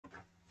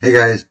Hey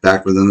guys,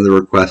 back with another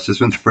request. This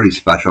one's pretty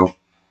special.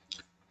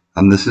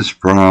 This is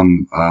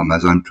from,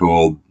 as I'm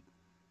told,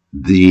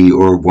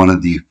 one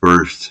of the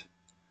first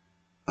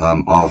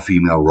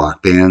all-female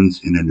rock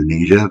bands in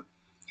Indonesia.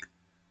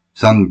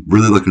 So I'm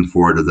really looking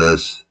forward to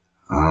this.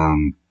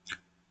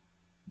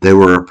 They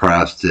were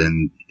oppressed,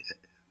 and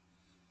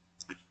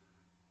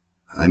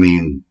I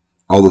mean,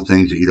 all the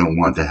things that you don't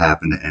want to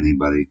happen to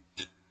anybody.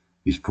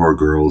 These poor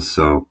girls.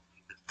 So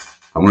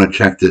I want to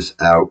check this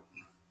out.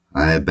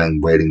 I have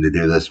been waiting to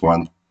do this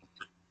one.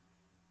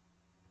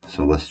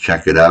 So let's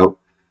check it out.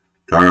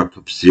 Dara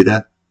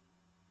Puspita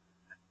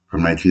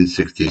from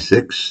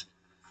 1966.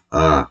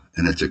 And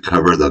it's a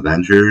cover of the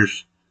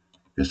Ventures.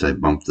 Guess I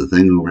bumped the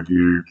thing over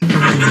here.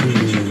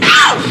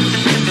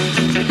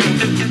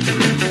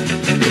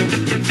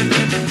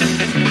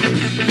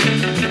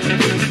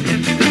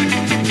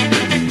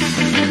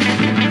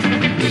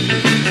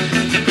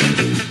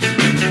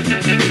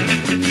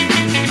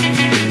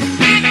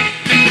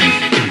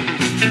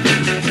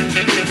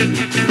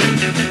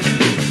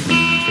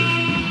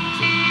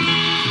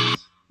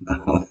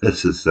 Oh,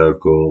 this is so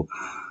cool.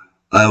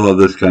 I love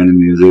this kind of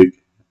music.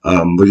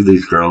 Look at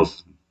these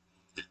girls.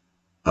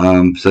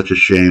 Such a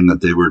shame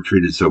that they were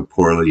treated so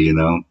poorly, you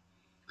know.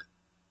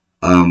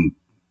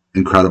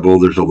 Incredible.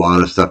 There's a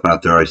lot of stuff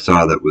out there I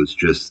saw that was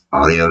just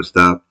audio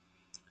stuff.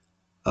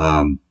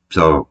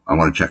 So I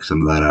want to check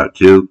some of that out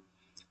too.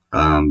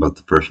 But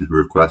the person who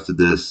requested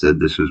this said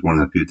this was one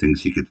of the few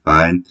things he could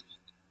find,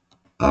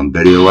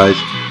 video-wise.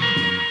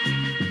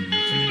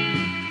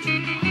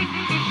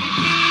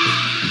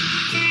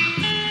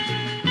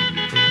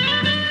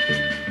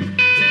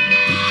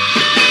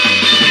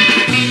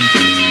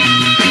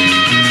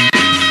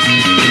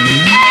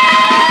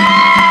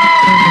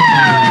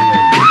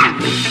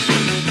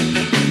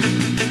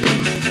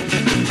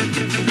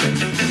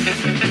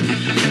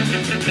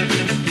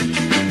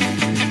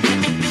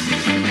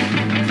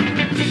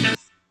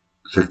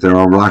 Looks like they're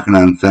all rocking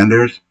on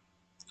Fenders.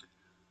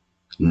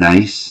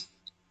 Nice.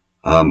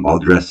 All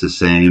dressed the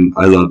same.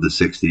 I love the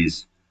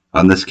 60s.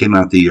 This came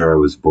out the year I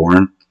was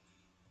born.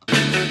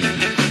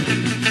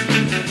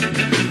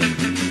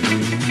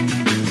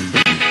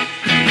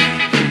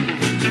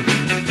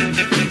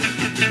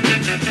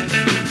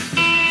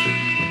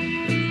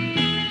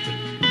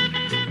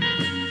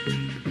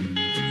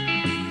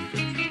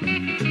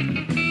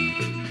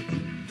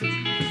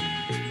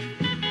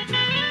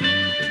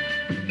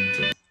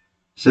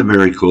 It's a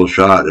very cool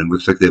shot, and it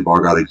looks like they've all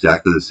got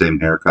exactly the same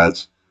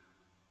haircuts.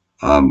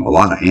 A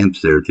lot of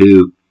amps there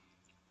too.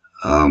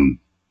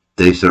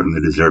 They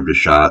certainly deserved a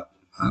shot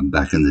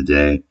back in the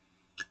day.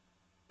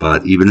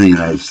 But even in the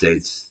United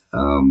States,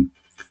 you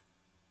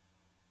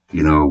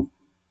know,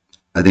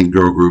 I think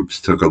girl groups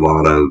took a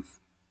lot of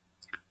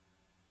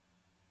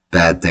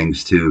bad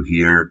things too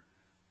here,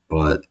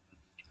 but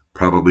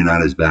probably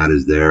not as bad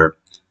as there.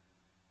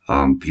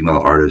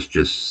 Female artists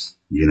just,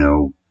 you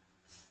know,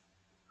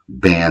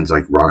 bands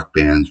like rock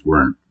bands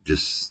weren't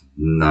just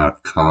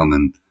not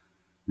common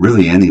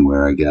really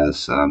anywhere, I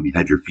guess. You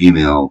had your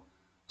female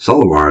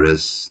solo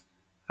artists.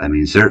 I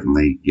mean,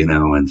 certainly, you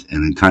know, and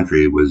in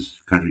country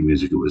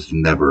music, it was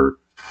never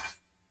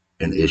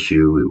an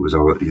issue. It was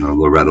all, you know,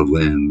 Loretta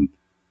Lynn,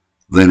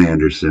 Lynn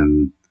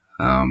Anderson,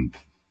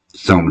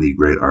 so many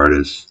great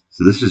artists.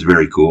 So this is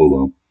very cool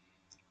though.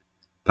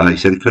 But he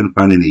said he couldn't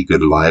find any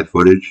good live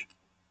footage.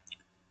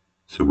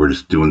 So we're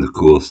just doing the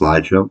cool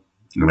slideshow.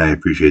 And I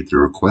appreciate the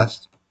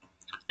request.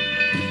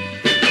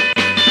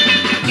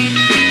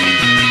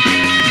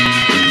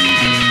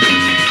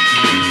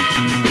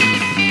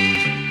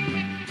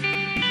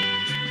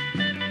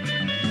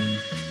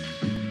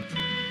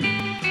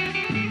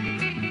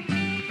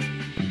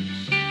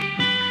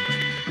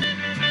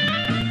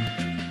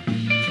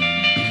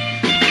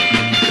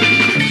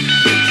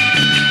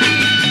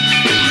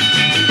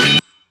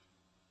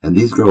 And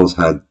these girls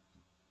had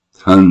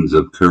tons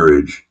of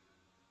courage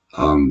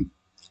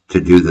to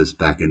do this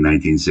back in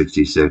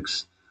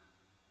 1966.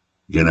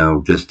 You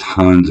know, just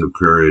tons of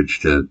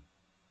courage to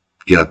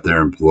get up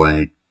there and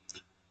play.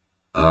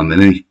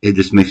 And it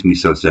just makes me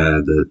so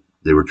sad that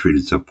they were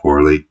treated so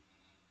poorly.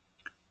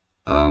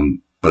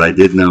 But I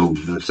did know,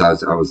 as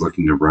I was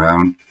looking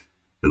around,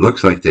 it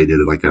looks like they did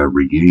like a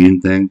reunion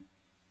thing.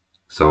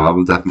 So I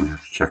will definitely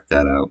have to check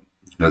that out,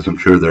 because I'm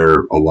sure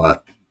they're a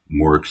lot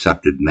more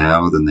accepted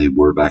now than they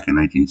were back in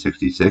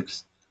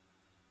 1966.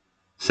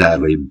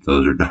 Sadly,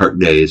 those are dark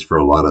days for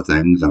a lot of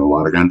things in a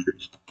lot of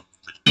countries.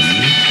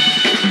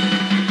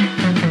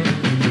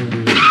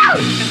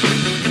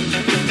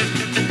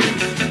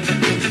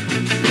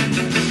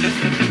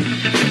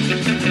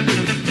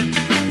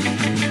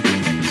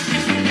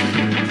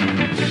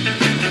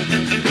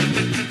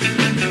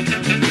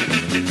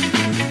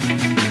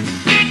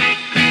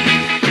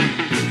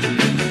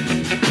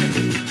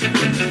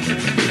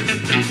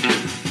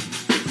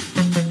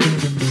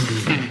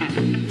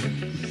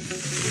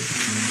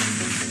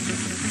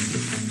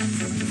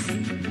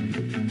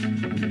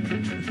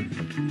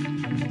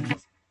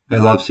 I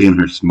love seeing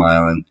her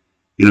smiling.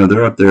 You know,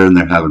 they're up there and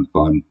they're having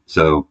fun.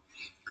 So,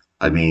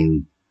 I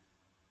mean,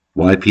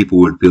 why people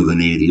would feel the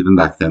need, even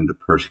back then, to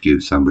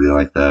persecute somebody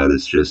like that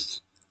is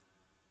just,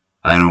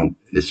 I don't,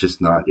 it's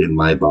just not in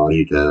my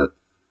body to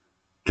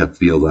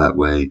feel that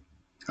way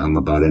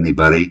about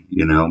anybody,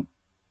 you know,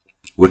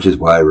 which is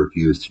why I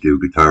refuse to do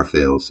guitar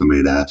fails. Somebody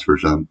had asked for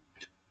some,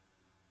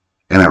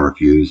 and I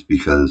refused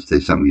because they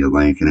sent me a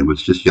link, and it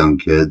was just young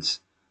kids,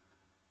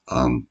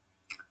 um,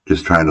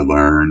 just trying to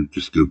learn,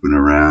 just goofing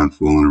around,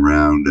 fooling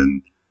around,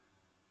 and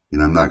you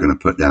know, I'm not going to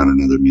put down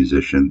another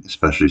musician,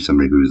 especially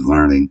somebody who's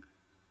learning,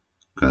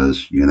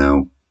 because you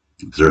know,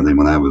 certainly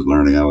when I was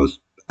learning, I was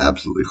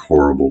absolutely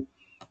horrible.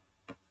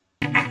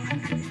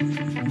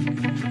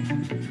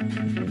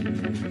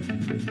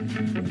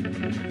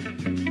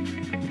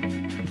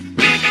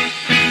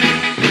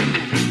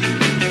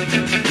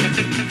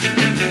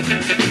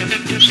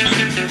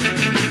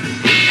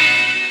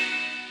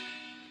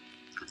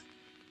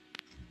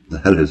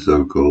 That is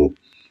so cool.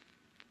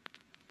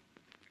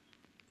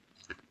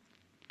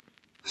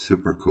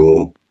 Super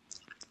cool.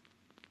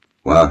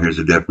 Wow, here's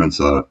a difference.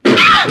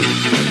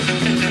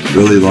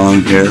 Really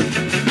long hair.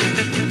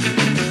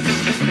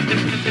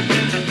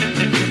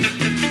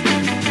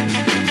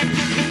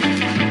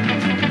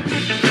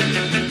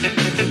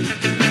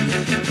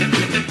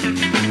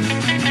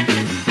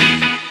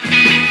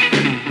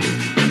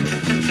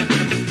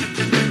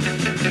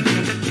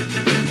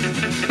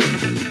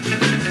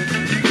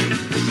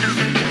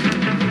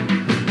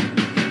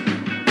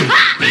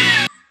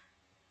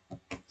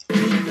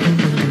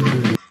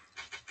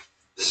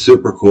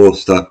 Super cool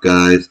stuff,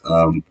 guys.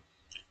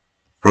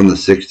 From the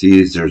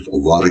 60s, there's a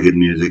lot of good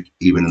music,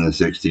 even in the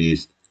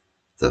 60s,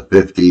 the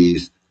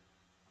 50s.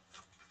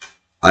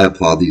 I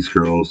applaud these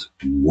girls.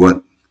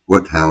 What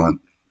talent,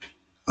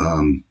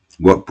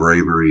 what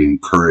bravery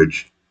and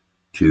courage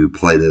to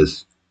play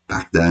this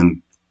back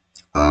then.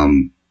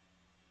 Um,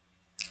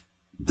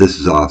 this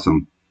is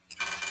awesome.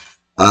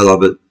 I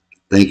love it.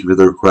 Thank you for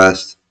the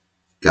request.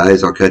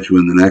 Guys, I'll catch you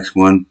in the next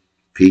one.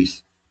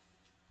 Peace.